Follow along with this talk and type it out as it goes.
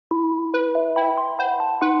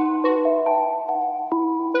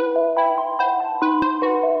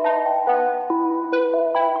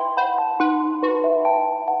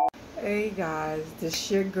It's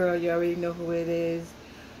your girl. You already know who it is.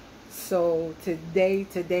 So today,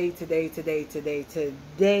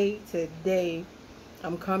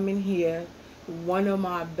 I'm coming here. One of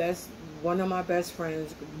my best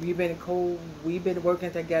friends. We've been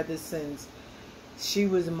working together since she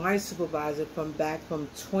was my supervisor from back from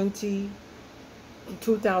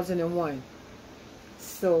 2001.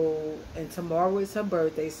 So, and tomorrow is her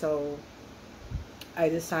birthday, so I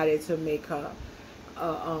decided to make her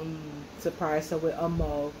surprise her with a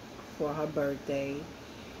mug for her birthday.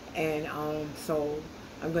 And so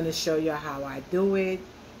I'm gonna show you how I do it,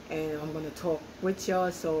 and I'm gonna talk with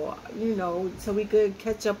y'all, so so we could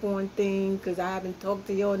catch up on things, because I haven't talked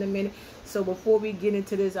to y'all in a minute. So before we get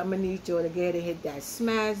into this, I'm gonna need y'all to get to hit that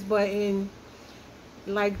smash button,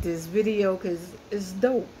 like this video, because it's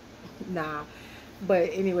dope. Nah, but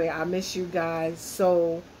anyway, I miss you guys.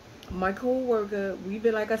 So my co-worker,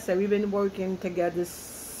 like I said, we've been working together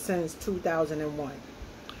since 2001.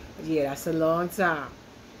 Yeah, that's a long time.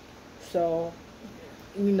 So,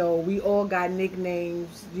 we all got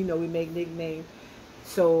nicknames. We make nicknames.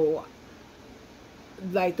 So,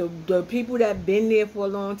 like the people that been there for a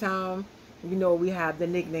long time, we have the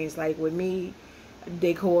nicknames. Like with me,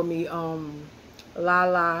 they call me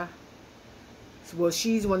Lala. Well,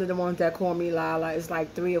 she's one of the ones that call me Lala. It's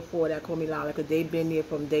like 3 or 4 that call me Lala, because they've been there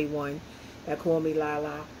from day one that call me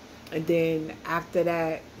Lala. And then after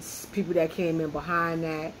that, people that came in behind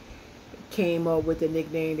that came up with the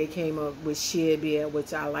nickname. They came up with Sheer,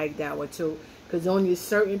 which I like that one too, because only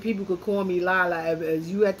certain people could call me Lala. If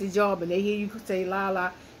you at the job and they hear you say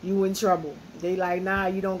Lala, you in trouble. They like, nah,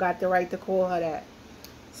 you don't got the right to call her that.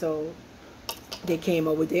 So they came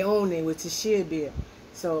up with their own name, which is Sheer.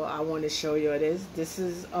 So I want to show you this. This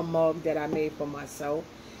is a mug that I made for myself,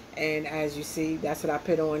 and as you see, that's what I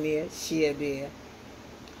put on there, Sheer.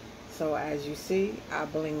 So as you see, I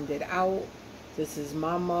blinged it out. This is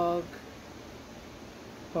my mug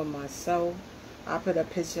for myself. I put a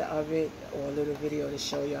picture of it or a little video to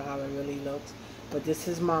show you how it really looks. But this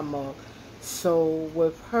is my mug. So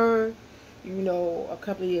with her, a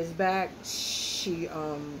couple of years back, she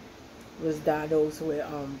was diagnosed with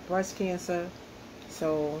breast cancer.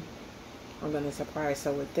 So I'm gonna surprise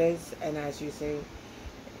her with this. And as you see,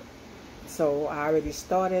 so I already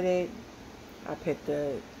started it. I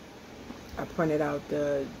printed out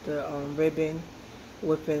the ribbon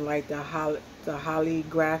within like the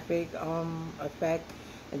holographic effect,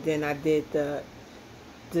 and then I did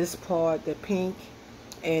this part, the pink,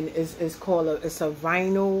 and it's a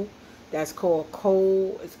vinyl that's called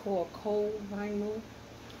cold. It's called cold vinyl.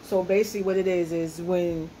 So basically, what it is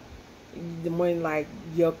when like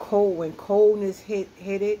when coldness hit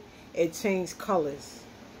it changed colors.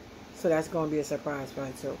 So that's gonna be a surprise for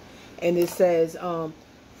her too. And it says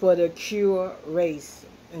for the cure race,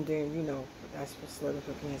 and then that's for slither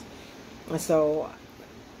for cancer. And so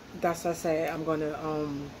that's what I say. I'm gonna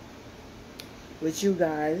with you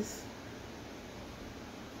guys.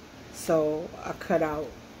 So I cut out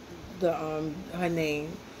the her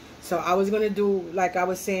name. So I was gonna do, like I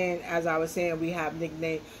was saying, we have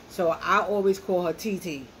nicknames. So I always call her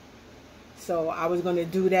TT. So I was gonna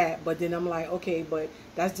do that, but then I'm like, okay, but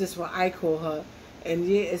that's just what I call her. And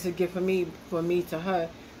yeah, it's a gift for me to her,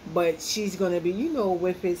 but she's gonna be,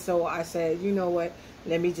 with it. So I said, you know what?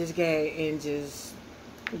 Let me just get and just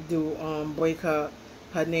do break her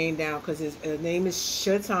name down, because her name is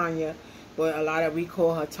Shatanya, but a lot of we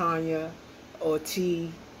call her Tanya or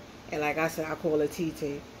T, and like I said, I call her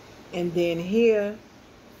TT. And then here,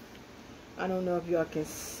 I don't know if y'all can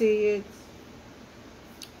see it,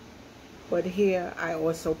 but here I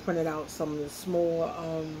also printed out some of the small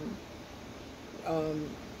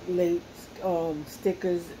late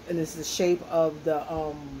stickers, and it's the shape of the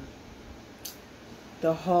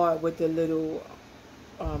heart with the little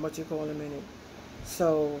what you call them in it.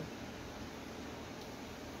 So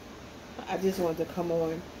I just wanted to come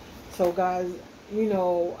on. So guys,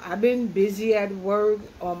 I've been busy at work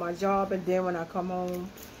on my job, and then when I come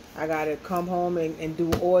home, I gotta come home and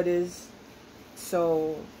do orders.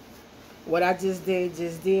 So what I just did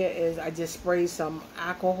is I just sprayed some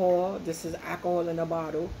alcohol. This is alcohol in a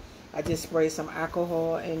bottle. I just sprayed some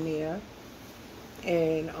alcohol in there,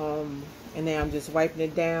 and then I'm just wiping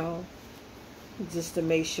it down just to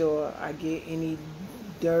make sure I get any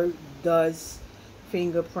dirt, dust,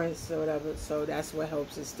 fingerprints or whatever. So that's what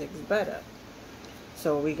helps it sticks better.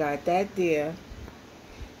 So we got that there.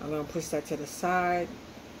 I'm gonna push that to the side.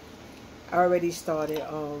 I already started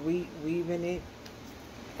weaving it.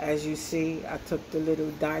 As you see, I took the little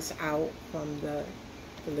dots out from the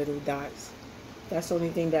little dots. That's the only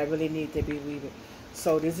thing that really needs to be weaved.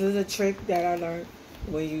 So this is a trick that I learned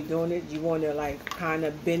when you're doing it, you want to like kind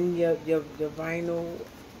of bend your vinyl.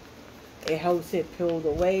 It helps it peel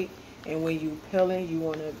away, and when you peeling, you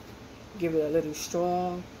want to give it a little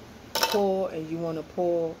strong pull, and you want to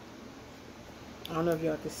pull. I don't know if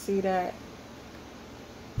y'all can see that.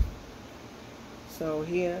 So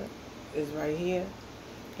here is right here,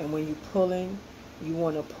 and when you're pulling, you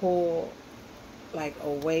want to pull like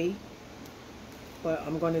away. But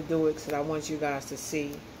I'm going to do it because I want you guys to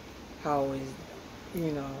see how it's,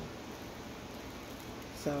 you know.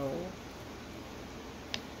 So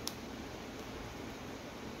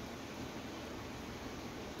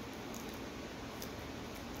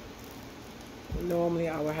normally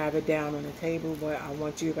I would have it down on the table, but I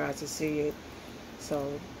want you guys to see it.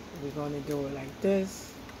 So we're going to do it like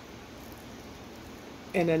this.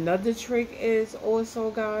 And another trick is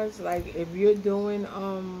also, guys, like if you're doing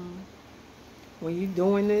when you're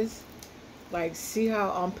doing this, like see how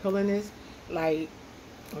I'm pulling this, like,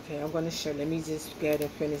 okay, I'm going to show, let me just get and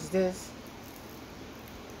finish this.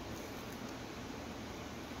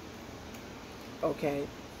 Okay,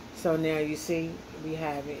 so now you see we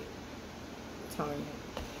have it.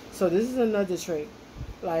 So this is another trick,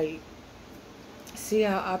 like see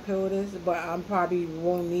how I peel this, but I probably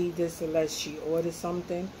won't need this unless she orders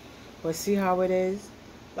something. But see how it is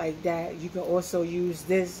like that. You can also use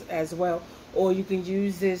this as well, or you can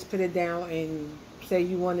use this, put it down, and say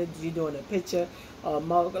you're doing a picture or a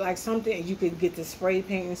mug, like something, and you can get the spray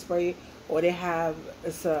paint and spray. Or they have,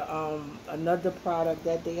 it's a another product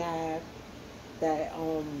that they have that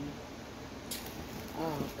oh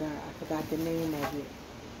god, I forgot the name of it.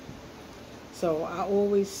 So I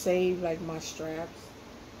always save like my straps,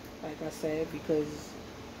 like I said, because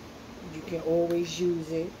you can always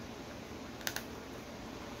use it.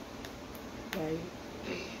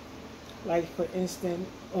 Like for instance,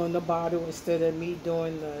 on the bottle, instead of me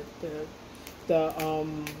doing the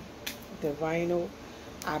vinyl,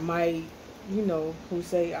 I might, you know,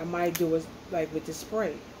 I might do it like with the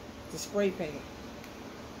spray paint.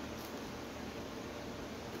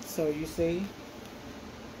 So you see,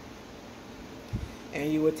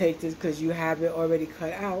 and you would take this because you have it already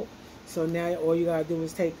cut out. So now all you gotta do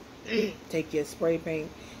is take your spray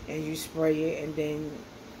paint and you spray it, and then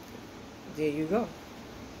there you go.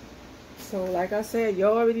 So like I said,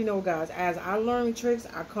 y'all already know, guys, as I learn tricks,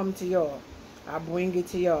 I come to y'all. I bring it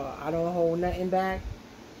to y'all. I don't hold nothing back.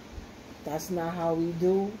 That's not how we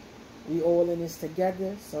do. We all in this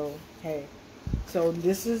together. So hey, so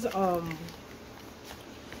this is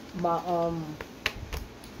my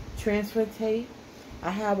transfer tape. I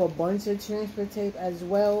have a bunch of transfer tape as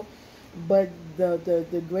well, but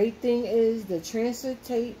the great thing is the transfer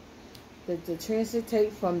tape, the transfer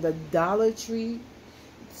tape from the Dollar Tree,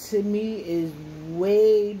 to me, is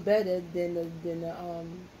way better than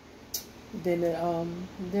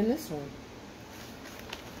this one.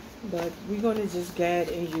 But we're gonna just go ahead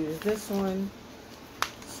and use this one.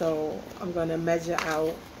 So I'm gonna measure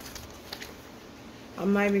out.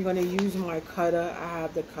 I'm not even going to use my cutter. I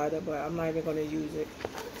have the cutter, but I'm not even going to use it.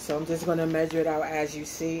 So I'm just going to measure it out. As you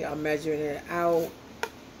see, I'm measuring it out.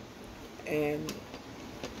 And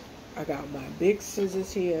I got my big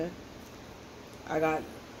scissors here. I got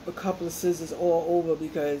a couple of scissors all over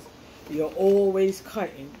because you're always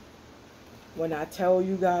cutting. When I tell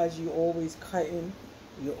you guys you're always cutting,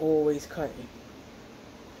 you're always cutting.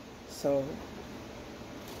 So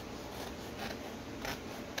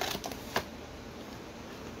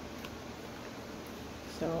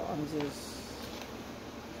I'm just,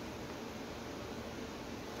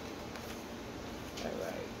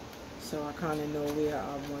 alright, so I kind of know where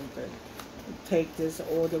I want to take this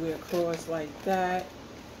all the way across like that.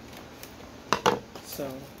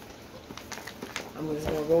 So I'm just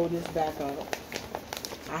going to roll this back up.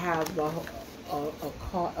 I have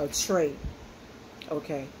a tray.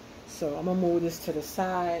 Okay, so I'm going to move this to the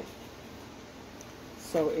side.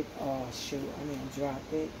 So it, oh shoot, I mean I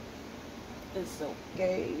dropped it. It's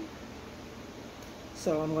okay.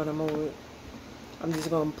 So I'm going to move it. I'm just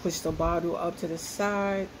going to push the bottle up to the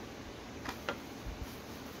side.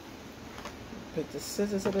 Put the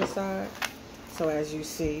scissors to the side. So as you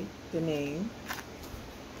see, the name.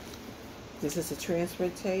 This is a transfer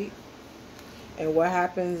tape. And what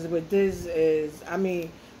happens with this is, I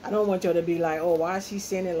mean, I don't want y'all to be like, oh, why is she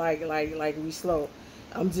saying it like we slow?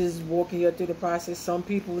 I'm just walking you through the process. Some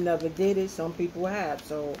people never did it. Some people have.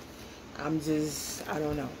 So I'm just, I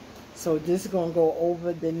don't know. So this is going to go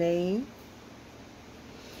over the name.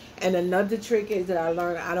 And another trick is that I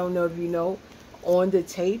learned, I don't know if you know, on the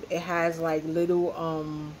tape, it has like little,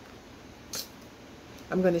 I'm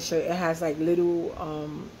going to show you, it has like little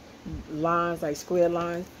lines, like square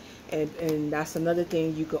lines. And that's another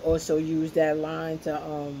thing. You could also use that line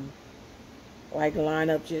to like line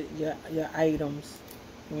up your items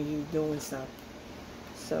when you're doing stuff.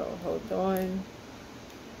 So hold on,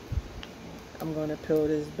 I'm gonna peel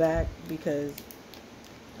this back because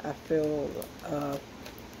I feel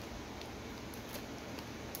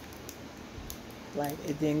like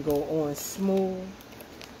it didn't go on smooth,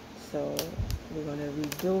 so we're gonna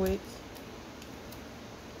redo it.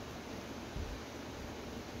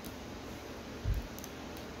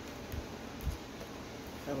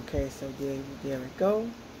 Okay, so there we go.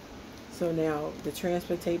 So now the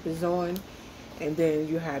transfer tape is on, and then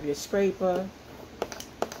you have your scraper,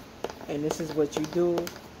 and this is what you do.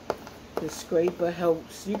 The scraper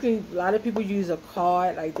helps. You can, a lot of people use a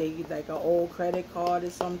card, like they like an old credit card or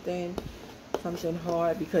something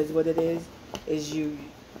hard, because what it is you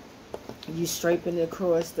scraping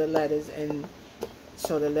across the letters, and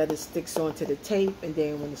so the letter sticks onto the tape, and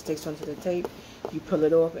then when it sticks onto the tape, you pull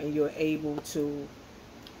it off, and you're able to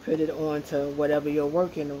put it onto whatever you're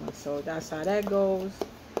working on. So that's how that goes.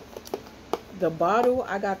 The bottle,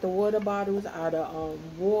 I got the water bottles out of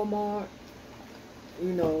Walmart.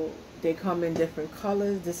 You know, they come in different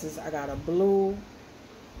colors. This is, I got a blue.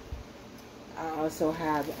 I also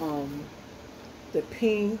have the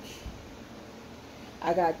pink.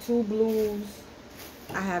 I got two blues.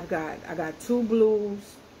 I got two blues,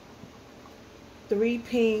 three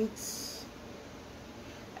pinks,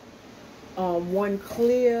 one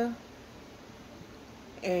clear,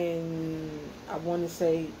 and I want to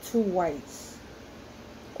say two whites,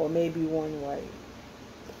 or maybe one white.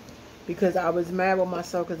 Because I was mad with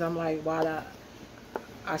myself, because I'm like, why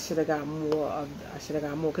I should have got more of. I should have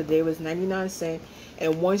got more, because they was 99¢.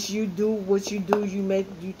 And once you do what you do,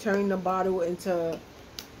 you turn the bottle into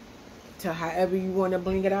however you want to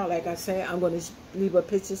bling it out. Like I said, I'm going to leave a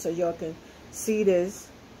picture so y'all can see this.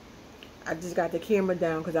 I just got the camera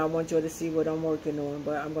down because I want y'all to see what I'm working on,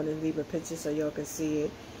 but I'm going to leave a picture so y'all can see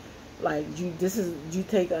it. Like you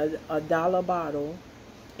take a dollar bottle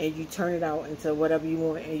and you turn it out into whatever you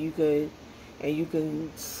want, and you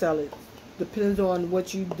can sell it. Depends on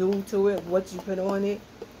what you do to it, what you put on it.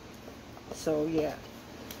 So yeah.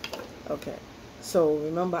 Okay. So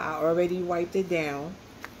remember, I already wiped it down.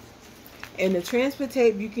 And the transfer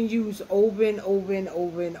tape you can use over and over and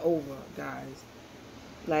over and over, guys.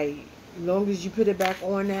 Like, as long as you put it back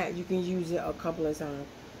on that, you can use it a couple of times.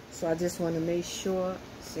 So I just want to make sure.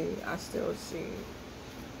 See, I still see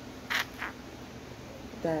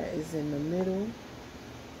that is in the middle.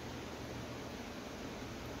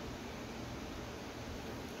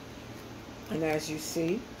 And as you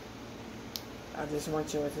see, I just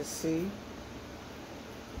want you to see.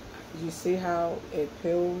 You see how it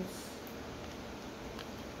peels?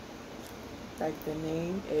 Like the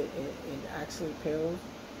name, it actually peels.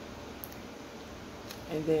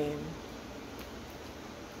 And then,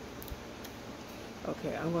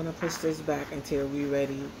 okay, I'm going to push this back until we're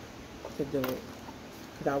ready to do it.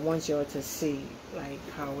 Because I want y'all to see, like,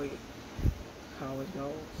 how it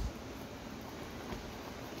goes.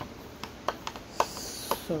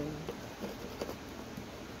 So,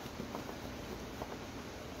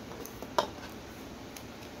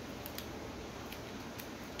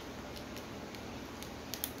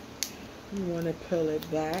 you want to peel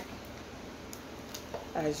it back,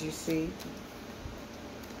 as you see.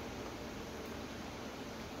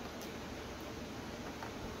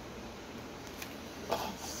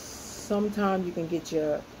 Sometimes you can get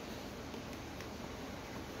your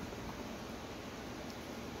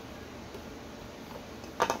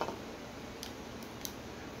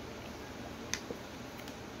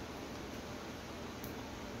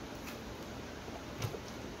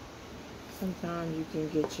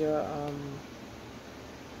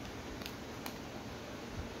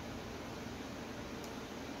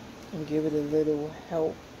and give it a little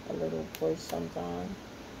help, a little push sometimes.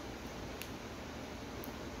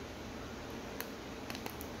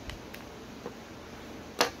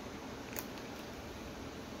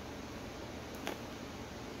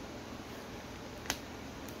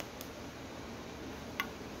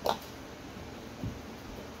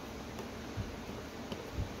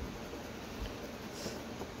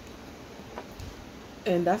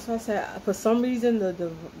 And that's why I said, for some reason,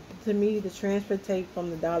 to me, the transfer tape from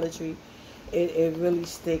the Dollar Tree, it really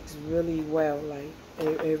sticks really well. Like,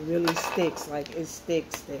 it really sticks. Like, it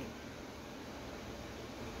sticks.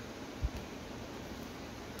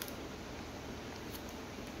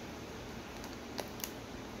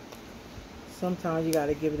 Sometimes you got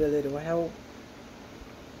to give it a little help.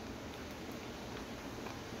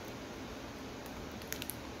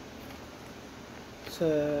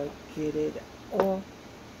 To get it off.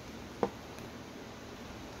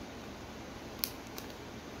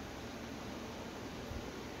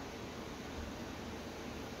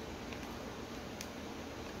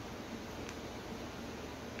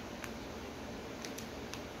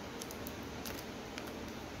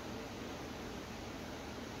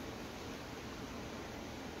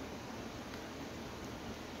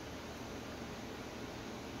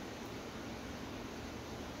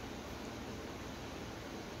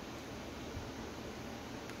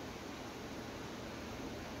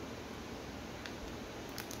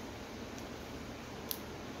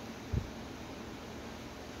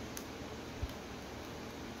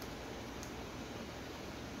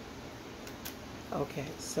 Okay,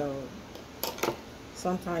 so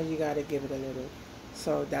sometimes you gotta give it a little.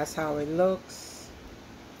 So that's how it looks.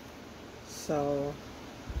 So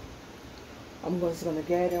I'm just gonna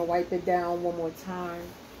go ahead and wipe it down one more time,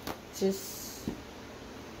 just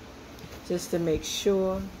to make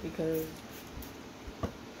sure, because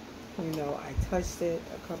you know I touched it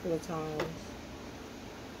a couple of times,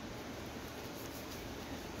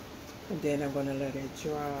 and then I'm gonna let it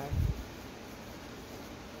dry,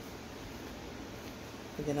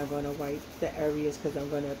 and then I'm gonna wipe the areas, because I'm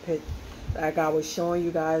gonna put, like I was showing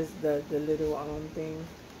you guys, the little thing.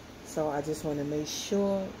 So I just want to make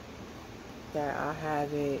sure that I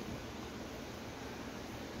have it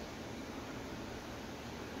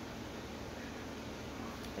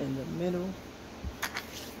in the middle.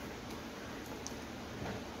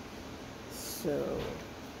 So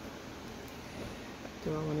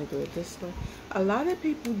do I want to do it this way? A lot of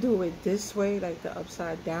people do it this way, like the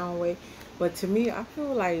upside down way, but to me I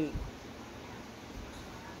feel like,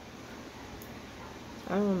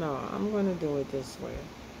 I don't know, I'm gonna do it this way.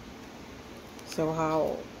 So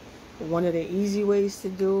how, one of the easy ways to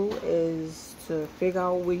do is to figure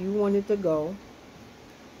out where you want it to go.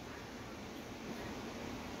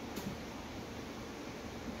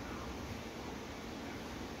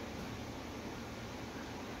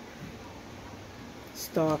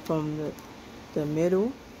 Start from the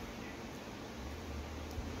middle.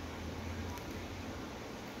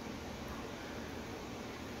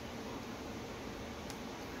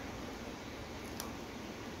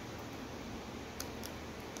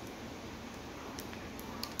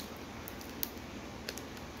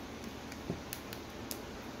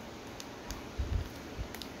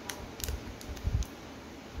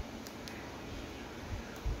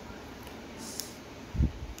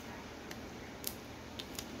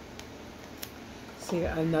 See,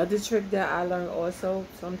 another trick that I learned also,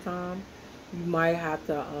 sometime you might have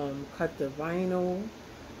to cut the vinyl.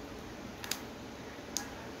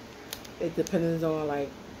 It depends on like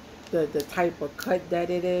the type of cut that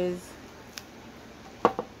it is.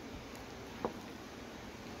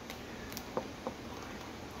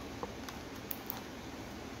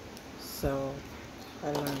 So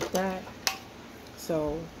I learned that.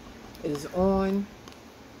 So it's on.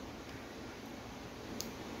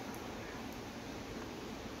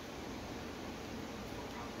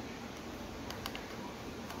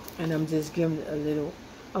 And I'm just giving a little,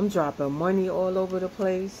 I'm dropping money all over the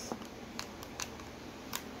place.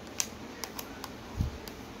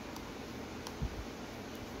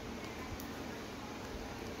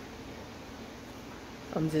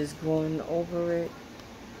 I'm just going over it.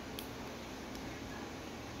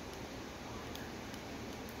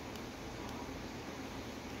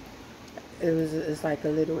 It's like a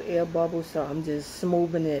little air bubble, so I'm just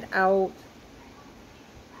smoothing it out.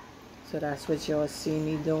 So that's what y'all see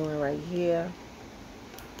me doing right here.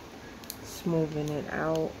 Smoothing it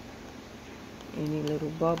out. Any little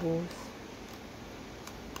bubbles.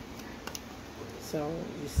 So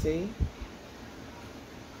you see.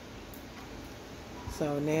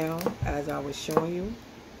 So now, as I was showing you,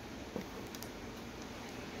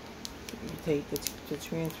 you take the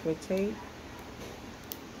transfer tape.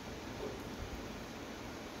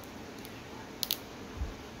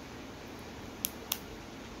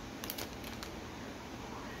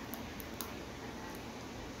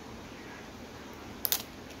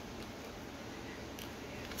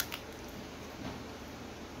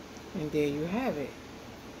 And there you have it.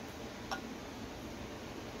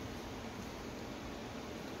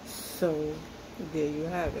 So there you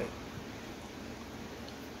have it.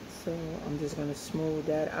 So I'm just going to smooth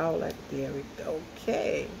that out like there we go.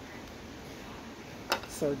 Okay.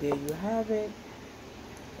 So there you have it.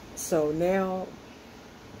 So now,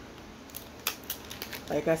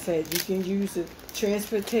 like I said, you can use the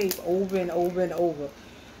transfer tape over and over and over.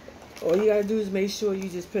 All you got to do is make sure you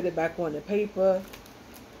just put it back on the paper.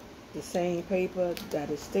 The same paper that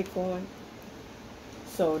it stick on.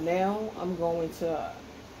 So now I'm going to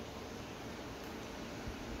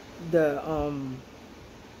the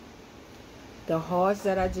hearts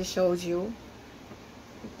that I just showed you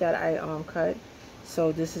that I cut.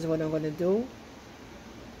 So this is what I'm going to do.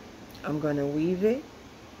 I'm going to weave it.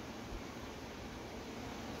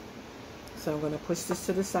 So I'm going to push this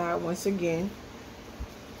to the side once again,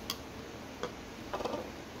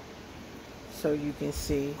 so you can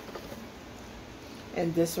see.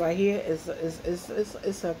 And this right here is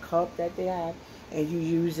a cup that they have, and you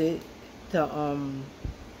use it to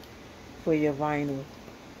for your vinyl.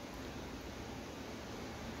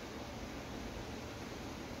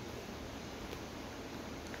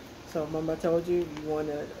 So remember I told you, you want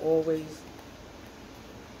to always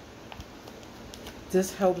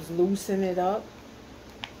This helps loosen it up.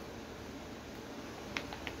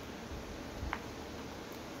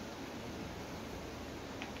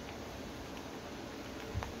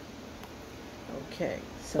 Okay,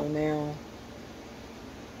 so now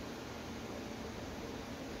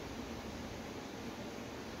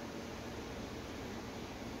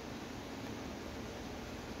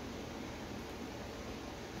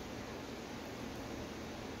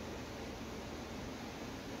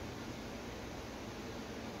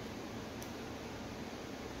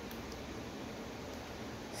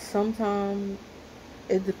sometimes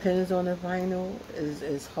it depends on the vinyl.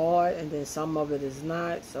 It's hard, and then some of it is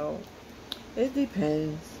not, so it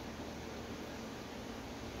depends.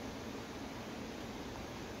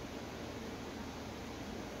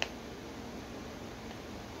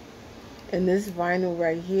 And this vinyl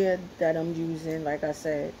right here that I'm using, like I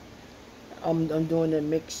said, I'm doing a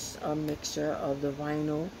mixture of the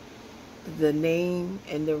vinyl. The name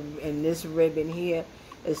and this ribbon here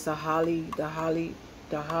is the hollygraph,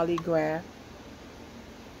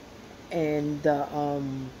 and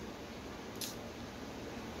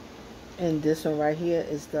and this one right here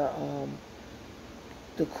is the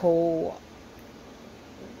cold.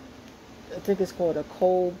 I think it's called the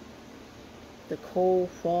cold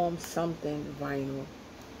form something vinyl.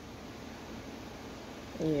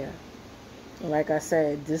 Yeah. Like I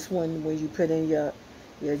said, this one, when you put in your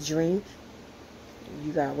drink,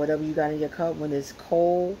 you got whatever you got in your cup, when it's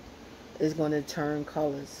cold, it's going to turn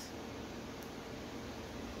colors.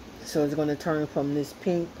 So it's going to turn from this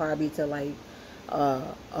pink probably to like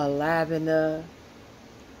a lavender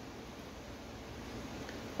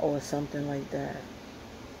or something like that.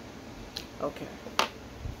 Okay.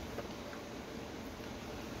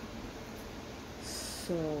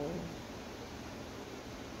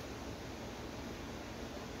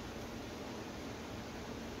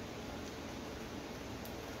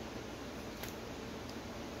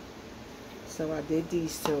 So I did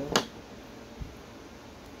these two.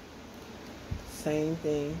 Same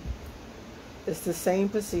thing. It's the same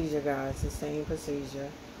procedure, guys. The same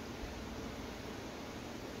procedure.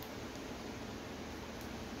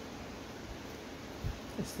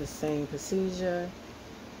 It's the same procedure.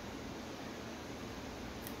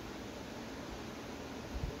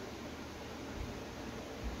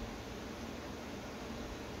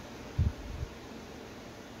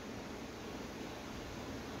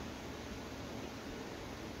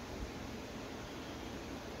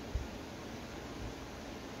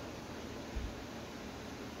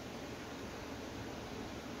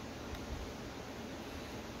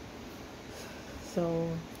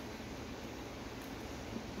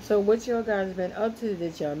 So what y'all guys been up to?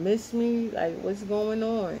 Did y'all miss me? Like, what's going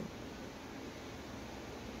on?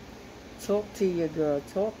 Talk to your girl.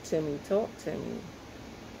 Talk to me. Talk to me.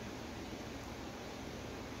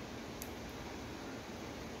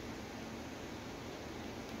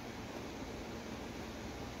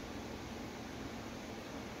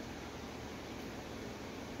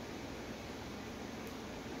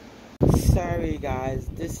 Sorry guys,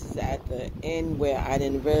 this is at the end where I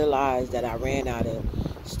didn't realize that I ran out of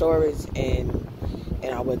storage and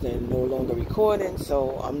I wasn't no longer recording,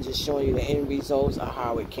 so I'm just showing you the end results of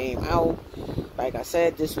how it came out. Like I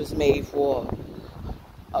said, this was made for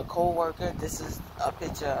a co-worker. This is a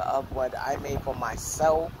picture of what I made for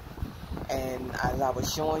myself, and as I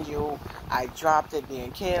was showing you, I dropped it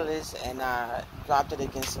being careless, and I dropped it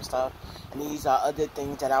against some stuff. And these are other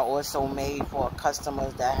things that I also made for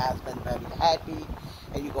customers that has been very happy.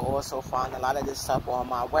 And you can also find a lot of this stuff on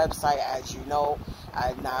my website. As you know,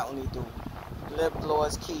 I not only do lip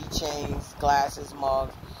gloss, keychains, glasses,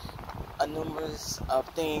 mugs, a numerous of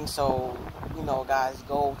things. So, you know, guys,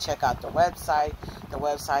 go check out the website. The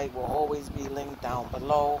website will always be linked down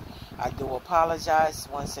below. I do apologize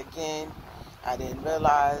once again. I didn't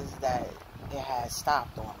realize that it had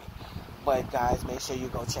stopped on me. But guys, make sure you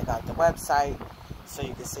go check out the website so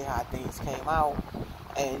you can see how things came out.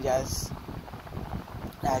 And just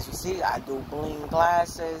as you see, I do bling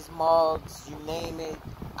glasses, mugs, you name it,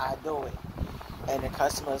 I do it. And the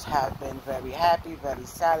customers have been very happy, very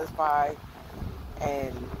satisfied.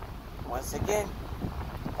 And once again,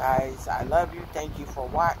 guys, I love you. Thank you for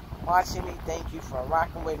watching me. Thank you for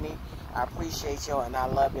rocking with me. I appreciate you, and I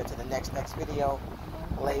love you. To the next video.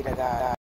 Later, guys.